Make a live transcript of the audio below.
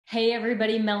Hey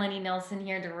everybody, Melanie Nelson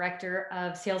here, Director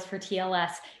of Sales for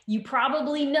TLS. You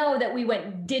probably know that we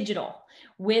went digital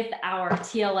with our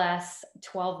TLS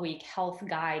 12-week health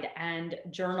guide and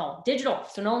journal. Digital,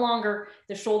 so no longer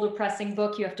the shoulder pressing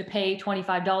book you have to pay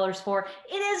 $25 for.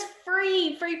 It is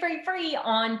free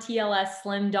on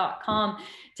TLSslim.com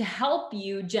to help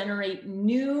you generate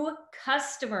new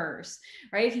customers,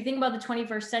 right? If you think about the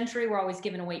 21st century, we're always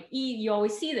giving away, you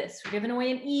always see this, we're giving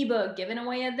away an ebook, giving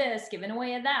away a this, giving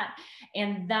away a that.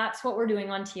 And that's what we're doing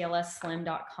on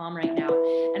TLSslim.com right now.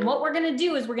 And what we're gonna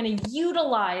do is we're gonna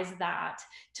utilize that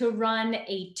to run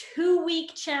a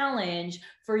 2-week challenge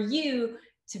for you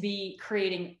to be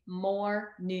creating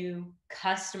more new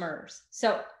customers.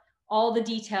 So all the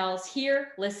details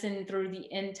here, listen through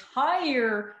the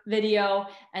entire video.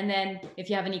 And then if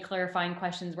you have any clarifying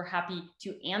questions, we're happy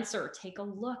to answer. Take a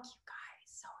look, you guys,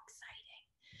 so exciting.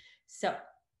 So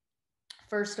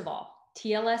first of all,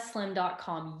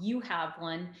 TLSslim.com, you have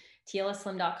one,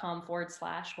 TLSslim.com/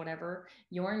 whatever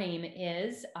your name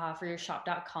is for your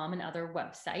shop.com and other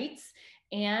websites.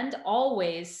 And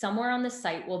always somewhere on the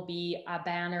site will be a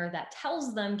banner that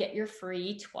tells them get your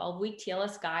free 12-week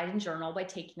TLS guide and journal by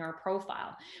taking our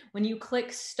profile. When you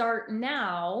click start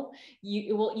now,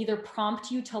 it will either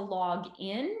prompt you to log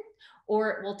in or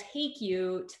it will take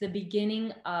you to the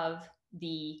beginning of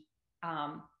the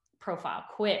profile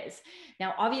quiz.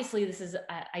 Now, obviously this is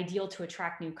ideal to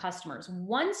attract new customers.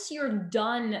 Once you're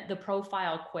done the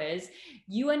profile quiz,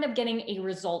 you end up getting a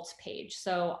results page.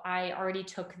 So I already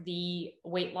took the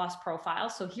weight loss profile.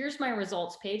 So here's my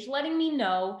results page letting me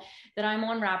know that I'm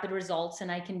on rapid results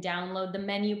and I can download the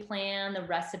menu plan, the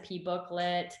recipe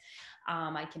booklet.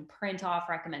 I can print off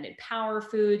recommended power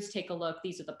foods, take a look.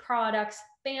 These are the products,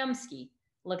 bamski,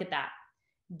 look at that.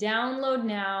 Download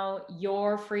now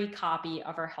your free copy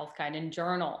of our health guide and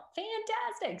journal.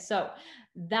 Fantastic. So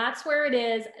that's where it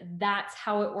is. That's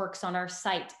how it works on our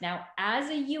site. Now, as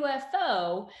a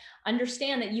UFO,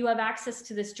 understand that you have access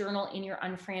to this journal in your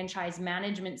unfranchised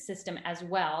management system as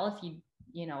well, if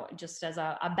you know, just as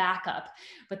a backup.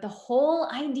 But the whole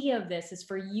idea of this is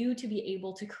for you to be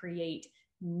able to create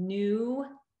new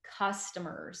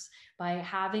customers by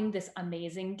having this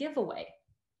amazing giveaway.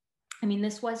 I mean,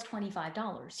 this was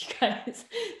 $25, you guys.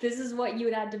 This is what you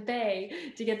would have to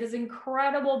pay to get this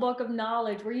incredible book of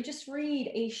knowledge where you just read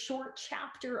a short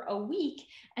chapter a week,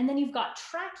 and then you've got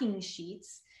tracking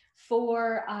sheets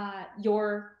for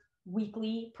your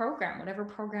weekly program, whatever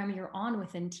program you're on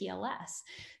within TLS.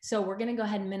 So we're gonna go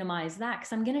ahead and minimize that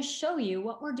because I'm gonna show you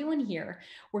what we're doing here.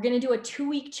 We're gonna do a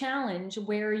 2-week challenge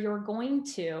where you're going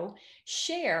to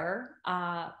share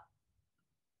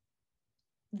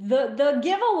the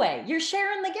giveaway. You're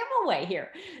sharing the giveaway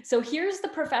here. So here's the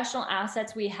professional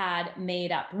assets we had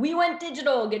made up. We went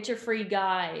digital, get your free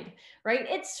guide, right?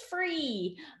 It's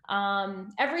free.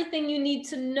 Everything you need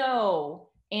to know,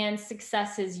 and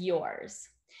success is yours.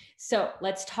 So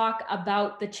let's talk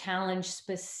about the challenge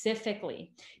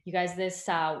specifically. You guys, this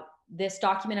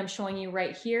document I'm showing you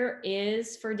right here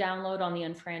is for download on the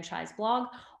Unfranchised blog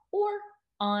or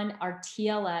on our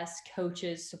TLS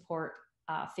Coaches Support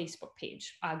Facebook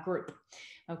page group.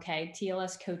 Okay,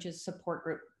 TLS Coaches Support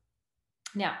Group.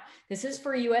 Now, this is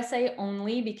for USA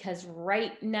only because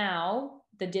right now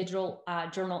the digital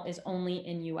journal is only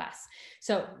in US.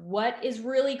 So what is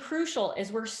really crucial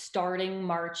is we're starting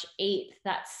March 8th.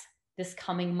 That's this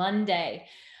coming Monday.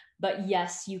 But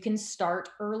yes, you can start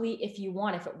early if you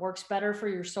want. If it works better for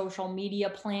your social media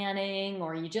planning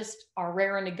or you just are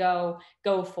raring to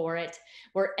go for it.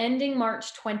 We're ending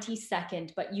March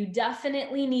 22nd, but you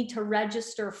definitely need to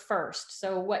register first.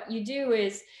 So what you do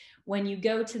is when you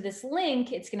go to this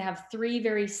link, it's going to have 3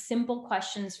 very simple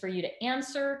questions for you to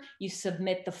answer. You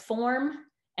submit the form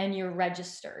and you're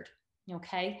registered.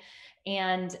 Okay.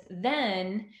 And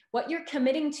then what you're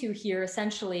committing to here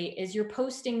essentially is you're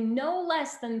posting no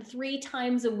less than 3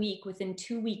 times a week within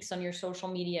 2 weeks on your social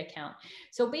media account.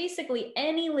 So basically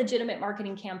any legitimate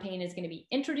marketing campaign is going to be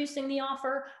introducing the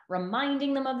offer,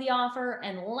 reminding them of the offer,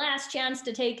 and last chance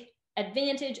to take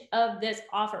advantage of this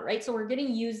offer, right? So we're going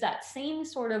to use that same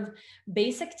sort of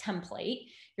basic template.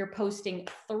 You're posting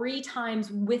 3 times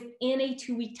within a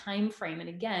 2-week time frame. And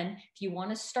again, if you want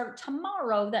to start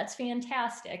tomorrow, that's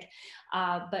fantastic.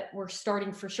 But we're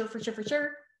starting for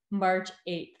sure, March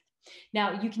 8th.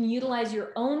 Now you can utilize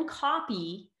your own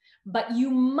copy, but you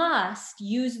must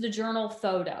use the journal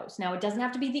photos. Now it doesn't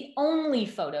have to be the only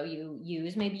photo you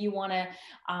use. Maybe you want to,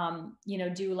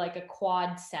 do like a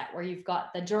quad set where you've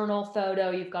got the journal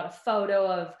photo, you've got a photo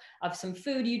of some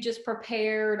food you just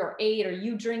prepared or ate, or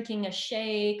you drinking a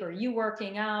shake, or you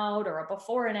working out, or a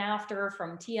before and after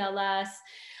from TLS.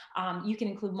 You can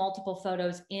include multiple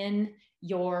photos in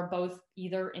your both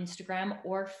either Instagram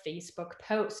or Facebook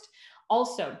post.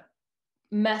 Also,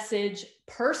 message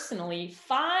personally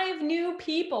 5 new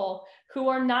people who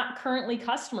are not currently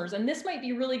customers. And this might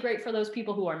be really great for those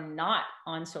people who are not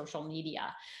on social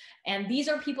media. And these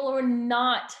are people who are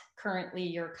not currently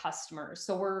your customers.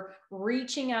 So we're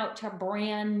reaching out to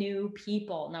brand new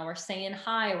people. Now we're saying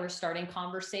hi, we're starting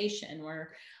conversation, we're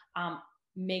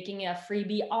making a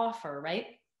freebie offer, right?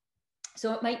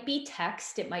 So it might be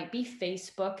text, it might be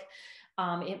Facebook,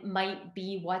 it might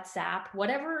be WhatsApp,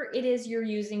 whatever it is you're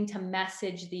using to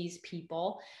message these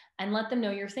people and let them know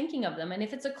you're thinking of them. And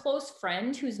if it's a close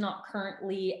friend who's not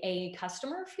currently a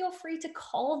customer, feel free to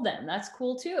call them. That's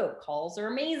cool too. Calls are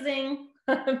amazing.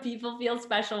 People feel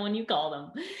special when you call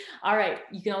them. All right.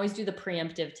 You can always do the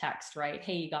preemptive text, right?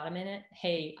 Hey, you got a minute?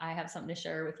 Hey, I have something to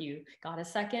share with you. Got a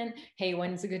second? Hey,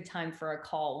 when's a good time for a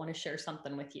call? Want to share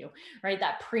something with you, right?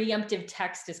 That preemptive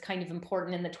text is kind of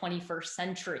important in the 21st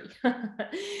century.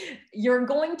 You're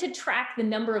going to track the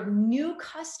number of new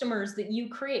customers that you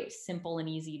create. Simple and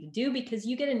easy to do because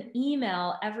you get an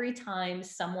email every time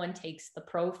someone takes the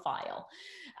profile.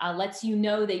 Lets you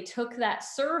know they took that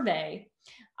survey.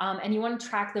 And you want to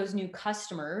track those new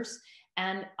customers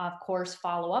and of course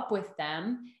follow up with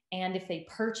them and if they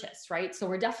purchase, right? So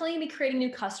we're definitely going to be creating new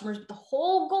customers, but the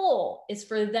whole goal is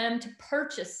for them to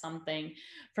purchase something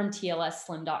from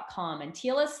TLSslim.com. And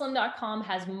TLSslim.com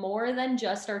has more than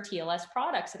just our TLS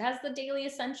products. It has the daily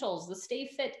essentials, the Stay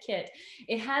Fit kit.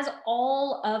 It has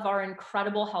all of our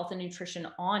incredible health and nutrition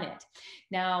on it.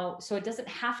 Now, so it doesn't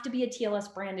have to be a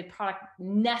TLS branded product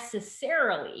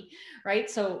necessarily, right?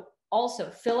 So also,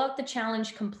 fill out the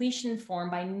challenge completion form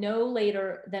by no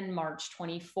later than March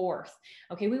 24th.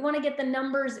 Okay, we want to get the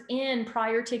numbers in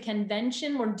prior to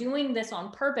convention. We're doing this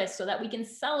on purpose so that we can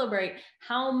celebrate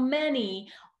how many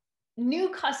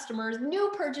new customers,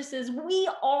 new purchases we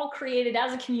all created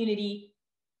as a community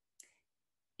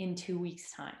in 2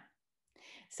 weeks' time.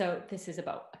 So this is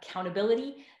about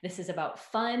accountability. This is about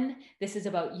fun. This is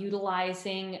about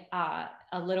utilizing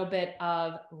a little bit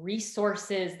of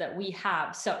resources that we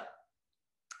have. So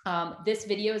this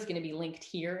video is going to be linked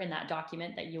here in that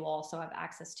document that you also have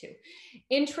access to.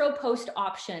 Intro post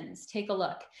options, take a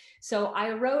look. So I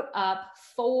wrote up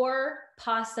 4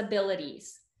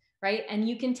 possibilities, right? And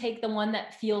you can take the one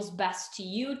that feels best to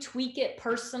you, tweak it,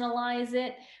 personalize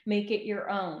it, make it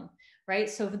your own, right?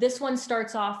 So this one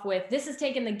starts off with, this is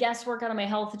taking the guesswork out of my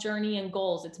health journey and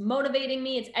goals. It's motivating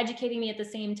me, it's educating me at the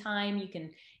same time. You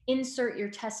can insert your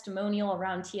testimonial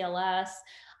around TLS.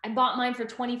 I bought mine for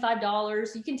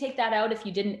 $25. You can take that out if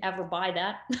you didn't ever buy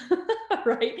that,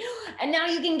 right? And now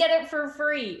you can get it for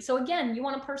free. So again, you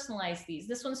want to personalize these.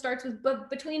 This one starts with,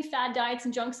 between fad diets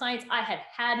and junk science, I had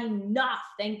had enough.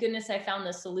 Thank goodness I found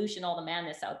the solution, all the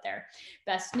madness out there.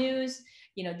 Best news,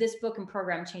 you know, this book and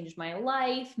program changed my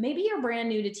life. Maybe you're brand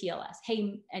new to TLS.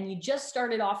 Hey, and you just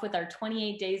started off with our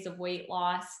 28 days of weight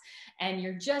loss and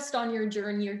you're just on your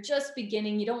journey, you're just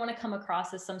beginning. You don't want to come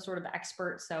across as some sort of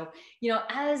expert. So, you know,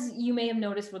 as you may have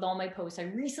noticed with all my posts, I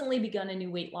recently begun a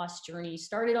new weight loss journey,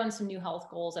 started on some new health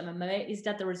goals. I'm amazed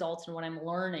at the results and what I'm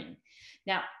learning.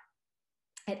 Now,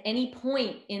 at any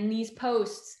point in these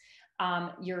posts,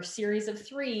 your series of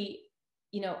 3,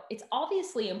 you know, it's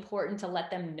obviously important to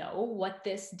let them know what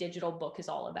this digital book is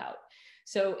all about.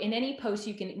 So in any post,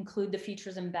 you can include the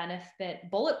features and benefit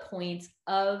bullet points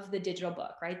of the digital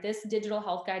book, right? This digital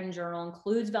health guide and journal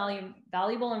includes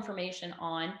valuable information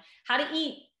on how to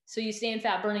eat so you stay in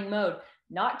fat burning mode.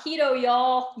 Not keto,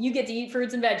 y'all. You get to eat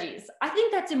fruits and veggies. I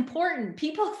think that's important.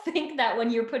 People think that when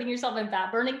you're putting yourself in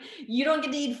fat burning, you don't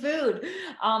get to eat food.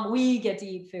 We get to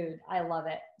eat food. I love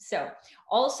it. So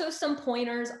also some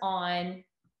pointers on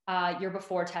your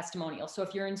before testimonial. So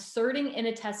if you're inserting in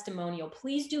a testimonial,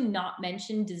 please do not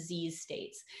mention disease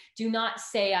states. Do not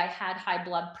say I had high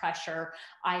blood pressure,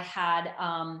 I had,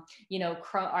 you know,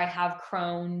 I have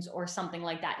Crohn's or something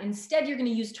like that. Instead, you're going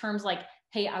to use terms like,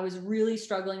 hey, I was really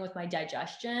struggling with my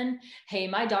digestion. Hey,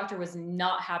 my doctor was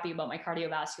not happy about my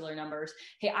cardiovascular numbers.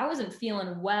 Hey, I wasn't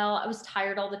feeling well. I was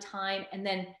tired all the time. And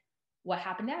then what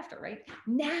happened after, right?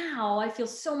 Now I feel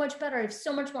so much better. I have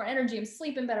so much more energy. I'm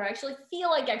sleeping better. I actually feel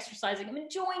like exercising. I'm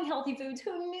enjoying healthy foods.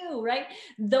 Who knew, right?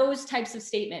 Those types of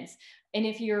statements. And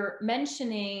if you're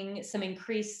mentioning some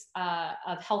increase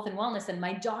of health and wellness, and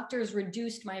my doctor's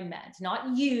reduced my meds,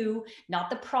 not you, not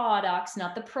the products,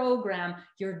 not the program,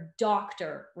 your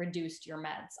doctor reduced your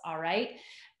meds, all right?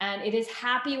 And it is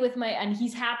happy with and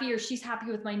he's happy or she's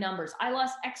happy with my numbers. I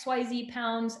lost XYZ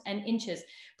pounds and inches.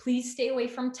 Please stay away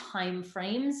from time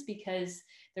frames because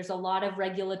there's a lot of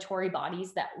regulatory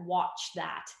bodies that watch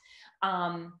that.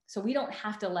 So we don't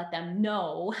have to let them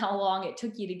know how long it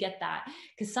took you to get that,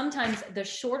 because sometimes the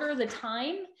shorter the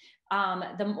time,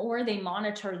 the more they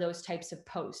monitor those types of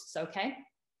posts. Okay.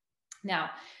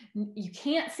 Now, you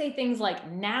can't say things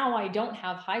like, now I don't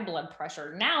have high blood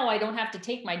pressure. Now I don't have to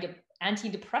take my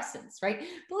antidepressants, right?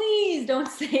 Please don't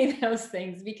say those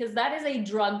things, because that is a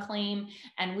drug claim,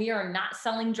 and we are not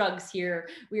selling drugs here.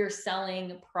 We are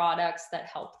selling products that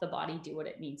help the body do what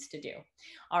it needs to do.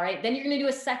 All right. Then you're going to do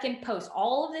a second post.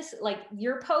 All of this, like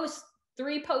your posts,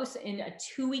 3 posts in a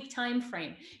 2-week time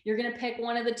frame. You're going to pick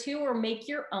one of the 2 or make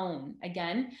your own.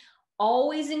 Again,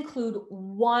 always include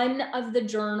one of the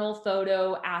journal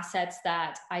photo assets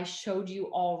that I showed you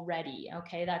already.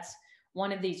 Okay, that's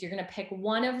one of these. You're going to pick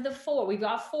one of the 4. We've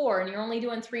got 4 and you're only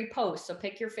doing 3 posts. So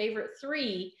pick your favorite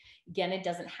 3. Again, it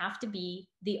doesn't have to be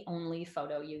the only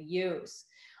photo you use.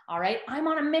 All right, I'm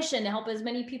on a mission to help as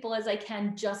many people as I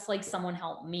can, just like someone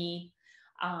helped me.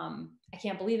 I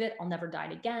can't believe it. I'll never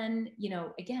die again. You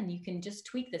know, again, you can just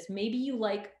tweak this. Maybe you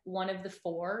like one of the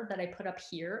 4 that I put up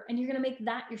here, and you're going to make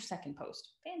that your second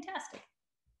post. Fantastic,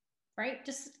 right?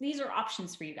 Just these are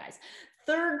options for you guys.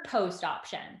 Third post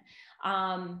option,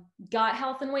 got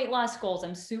health and weight loss goals.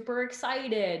 I'm super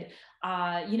excited.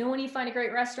 You know, when you find a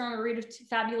great restaurant or read a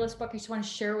fabulous book, I just want to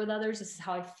share it with others. This is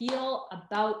how I feel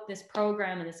about this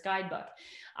program and this guidebook.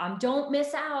 Don't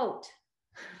miss out.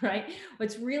 Right?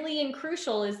 What's really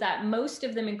crucial is that most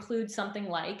of them include something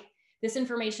like, this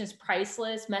information is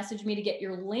priceless. Message me to get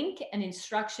your link and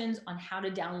instructions on how to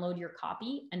download your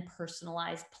copy and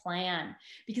personalized plan,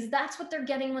 because that's what they're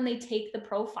getting when they take the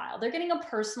profile. They're getting a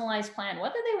personalized plan.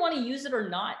 Whether they want to use it or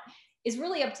not is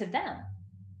really up to them,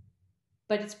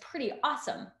 but it's pretty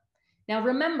awesome. Now,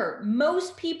 remember,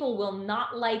 most people will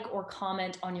not like or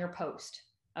comment on your post.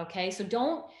 Okay. So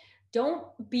don't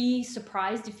be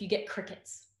surprised if you get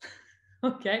crickets.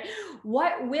 Okay.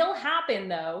 What will happen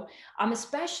though,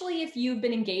 especially if you've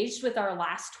been engaged with our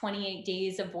last 28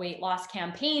 days of weight loss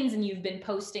campaigns and you've been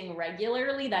posting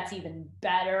regularly, that's even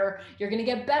better. You're going to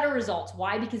get better results.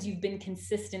 Why? Because you've been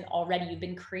consistent already. You've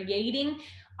been creating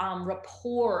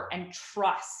rapport and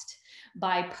trust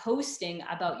by posting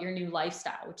about your new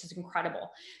lifestyle, which is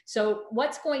incredible. So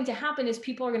what's going to happen is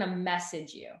people are going to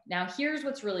message you. Now, here's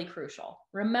what's really crucial.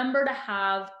 Remember to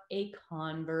have a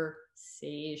conversation.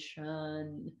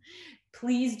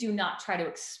 Please do not try to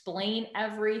explain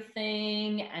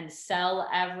everything and sell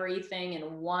everything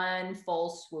in one full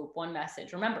swoop, one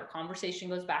message. Remember, conversation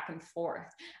goes back and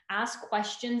forth. Ask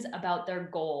questions about their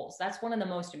goals. That's one of the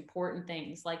most important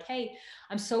things. Like, hey,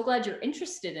 I'm so glad you're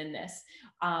interested in this.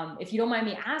 If you don't mind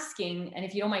me asking, and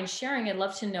if you don't mind sharing, I'd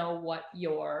love to know what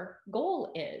your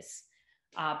goal is.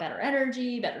 Better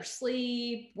energy, better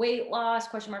sleep, weight loss,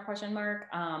 question mark, question mark.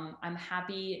 I'm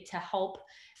happy to help.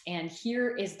 And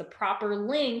here is the proper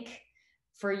link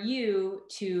for you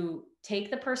to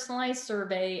take the personalized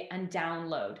survey and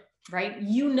download, right?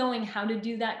 You knowing how to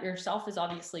do that yourself is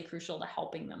obviously crucial to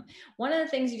helping them. One of the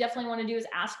things you definitely want to do is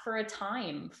ask for a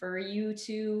time for you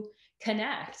to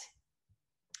connect,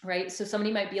 right? So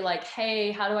somebody might be like,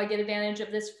 hey, how do I get advantage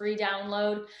of this free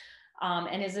download?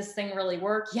 And is this thing really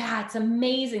work? Yeah, it's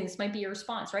amazing. This might be your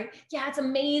response, right? Yeah, it's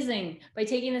amazing. By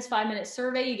taking this 5-minute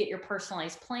survey, you get your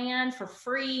personalized plan for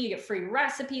free. You get free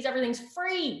recipes. Everything's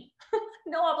free.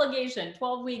 No obligation.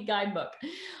 12-week guidebook.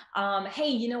 Hey,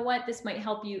 you know what? This might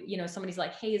help you. You know, somebody's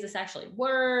like, hey, does this actually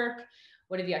work?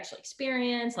 What have you actually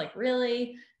experienced? Like,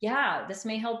 really? Yeah, this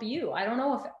may help you. I don't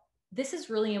know if this is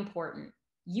really important.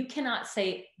 You cannot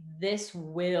say this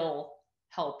will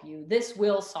help you. This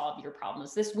will solve your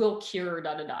problems. This will cure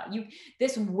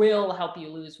this will help you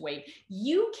lose weight.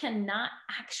 You cannot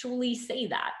actually say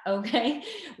that, okay?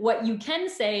 What you can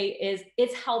say is,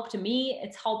 it's helped me.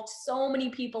 It's helped so many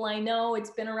people I know. It's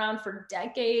been around for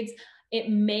decades. It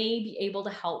may be able to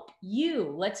help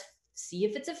you. Let's see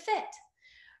if it's a fit,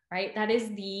 right? That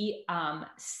is the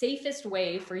safest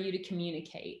way for you to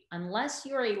communicate. Unless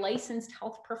you're a licensed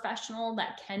health professional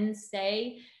that can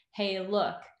say, hey,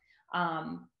 look,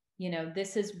 you know,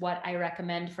 this is what I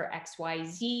recommend for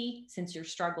XYZ, since you're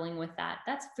struggling with that.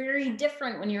 That's very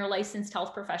different when you're a licensed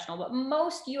health professional, but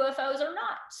most UFOs are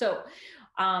not. So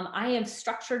I have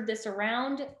structured this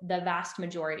around the vast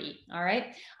majority. All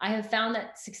right. I have found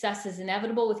that success is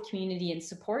inevitable with community and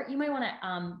support. You might want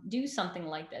to do something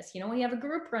like this. You know, when you have a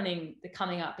group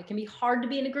coming up, it can be hard to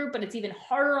be in a group, but it's even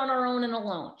harder on our own and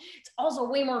alone. It's also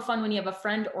way more fun when you have a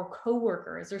friend or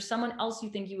coworker. Is there someone else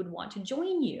you think you would want to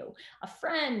join you? A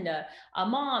friend, a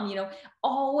mom, you know,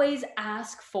 always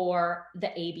ask for the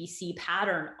ABC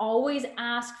pattern. Always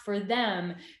ask for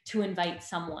them to invite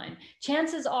someone.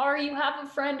 Chances are you have a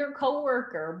friend or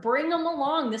coworker, bring them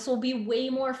along. This will be way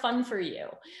more fun for you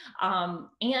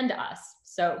and us.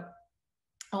 So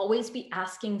always be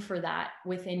asking for that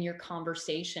within your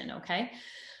conversation, okay?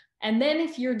 And then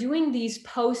if you're doing these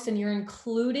posts and you're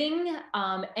including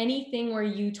anything where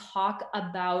you talk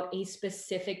about a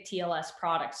specific TLS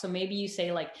product. So maybe you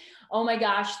say like, oh my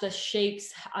gosh, the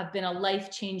shakes have been a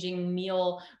life-changing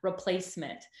meal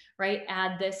replacement, right?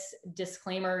 Add this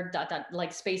disclaimer,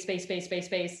 like space,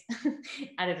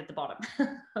 add it at the bottom,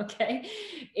 okay?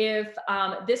 If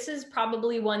this is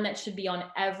probably one that should be on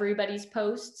everybody's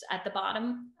posts at the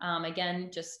bottom. Again,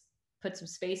 just put some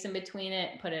space in between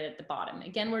it, put it at the bottom.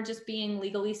 Again, we're just being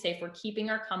legally safe. We're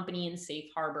keeping our company in safe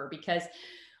harbor because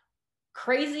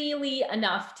crazily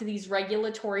enough to these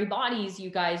regulatory bodies,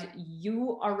 you guys,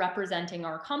 you are representing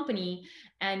our company,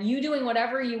 and you doing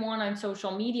whatever you want on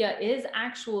social media is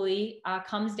actually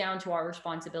comes down to our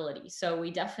responsibility. So we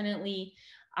definitely,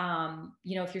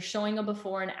 you know, if you're showing a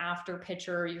before and after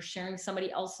picture, you're sharing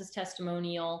somebody else's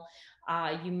testimonial,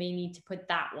 you may need to put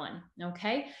that one.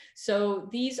 Okay. So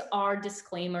these are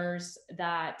disclaimers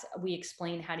that we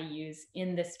explain how to use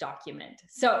in this document.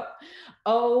 So,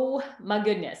 oh my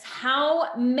goodness,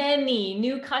 how many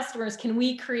new customers can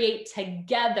we create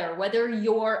together? Whether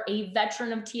you're a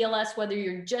veteran of TLS, whether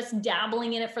you're just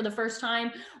dabbling in it for the first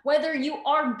time, whether you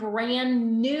are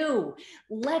brand new,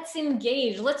 let's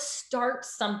engage. Let's start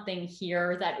something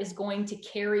here that is going to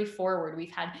carry forward.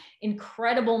 We've had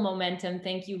incredible momentum.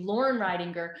 Thank you, Lauren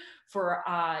Reidinger, for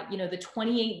you know, the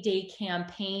 28-day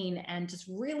campaign and just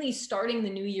really starting the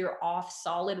new year off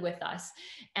solid with us.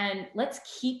 And let's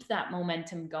keep that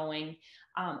momentum going.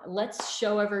 Let's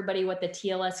show everybody what the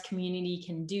TLS community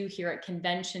can do here at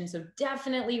convention. So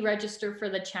definitely register for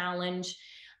the challenge.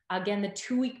 Again, the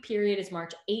 2-week period is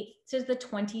March 8th to the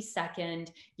 22nd.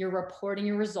 You're reporting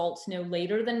your results no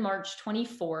later than March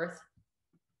 24th.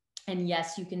 And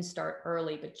yes, you can start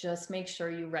early, but just make sure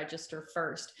you register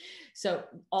first. So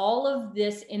all of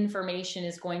this information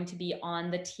is going to be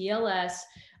on the TLS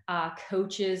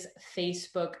Coaches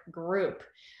Facebook group.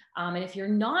 And if you're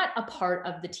not a part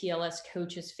of the TLS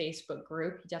Coaches Facebook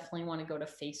group, you definitely want to go to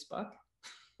Facebook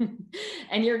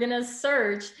and you're going to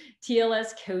search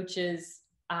TLS Coaches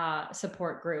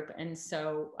support group. And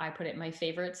so I put it in my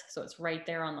favorites. So it's right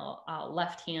there on the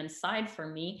left-hand side for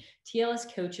me,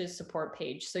 TLS Coaches support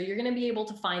page. So you're going to be able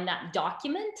to find that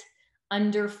document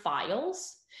under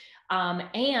files.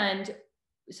 And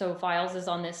so files is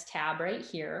on this tab right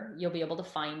here. You'll be able to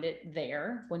find it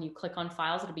there. When you click on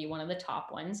files, it'll be one of the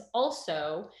top ones.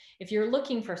 Also, if you're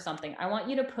looking for something, I want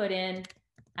you to put in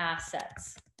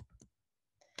assets.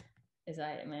 Is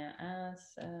that my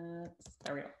assets?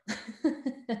 There we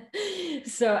go.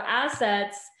 So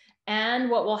assets, and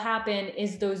what will happen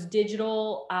is those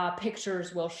digital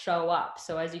pictures will show up.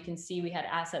 So as you can see, we had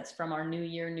assets from our New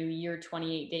Year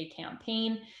 28-day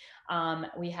campaign.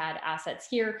 We had assets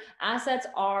here. Assets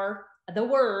are the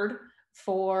word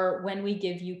for when we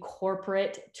give you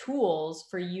corporate tools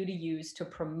for you to use to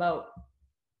promote.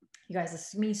 You guys,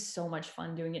 this is me so much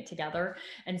fun doing it together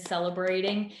and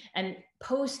celebrating and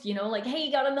post, you know, like, hey,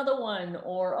 you got another one,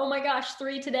 or, oh my gosh,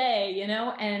 3 today, you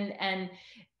know, and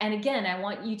again, I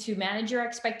want you to manage your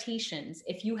expectations.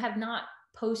 If you have not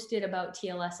posted about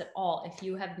TLS at all, if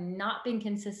you have not been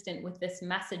consistent with this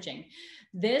messaging,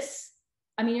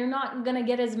 I mean, you're not going to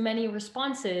get as many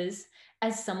responses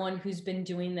as someone who's been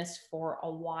doing this for a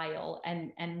while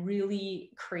and really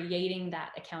creating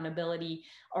that accountability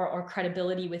or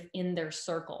credibility within their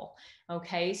circle.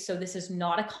 Okay. So this is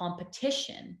not a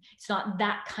competition. It's not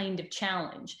that kind of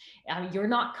challenge. You're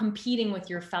not competing with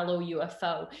your fellow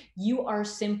UFO. You are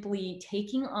simply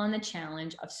taking on the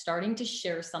challenge of starting to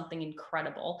share something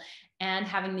incredible and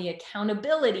having the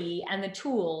accountability and the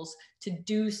tools to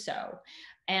do so.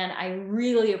 And I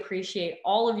really appreciate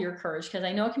all of your courage, because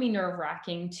I know it can be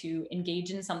nerve-wracking to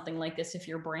engage in something like this if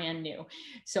you're brand new.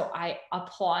 So I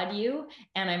applaud you,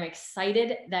 and I'm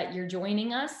excited that you're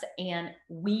joining us, and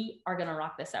we are going to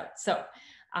rock this out. So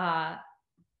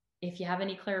if you have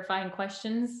any clarifying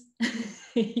questions,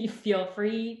 you feel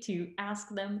free to ask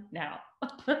them now.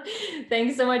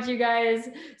 Thanks so much, you guys.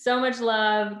 So much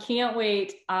love. Can't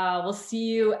wait. We'll see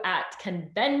you at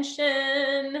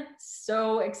convention.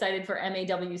 So excited for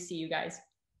MAWC, you guys.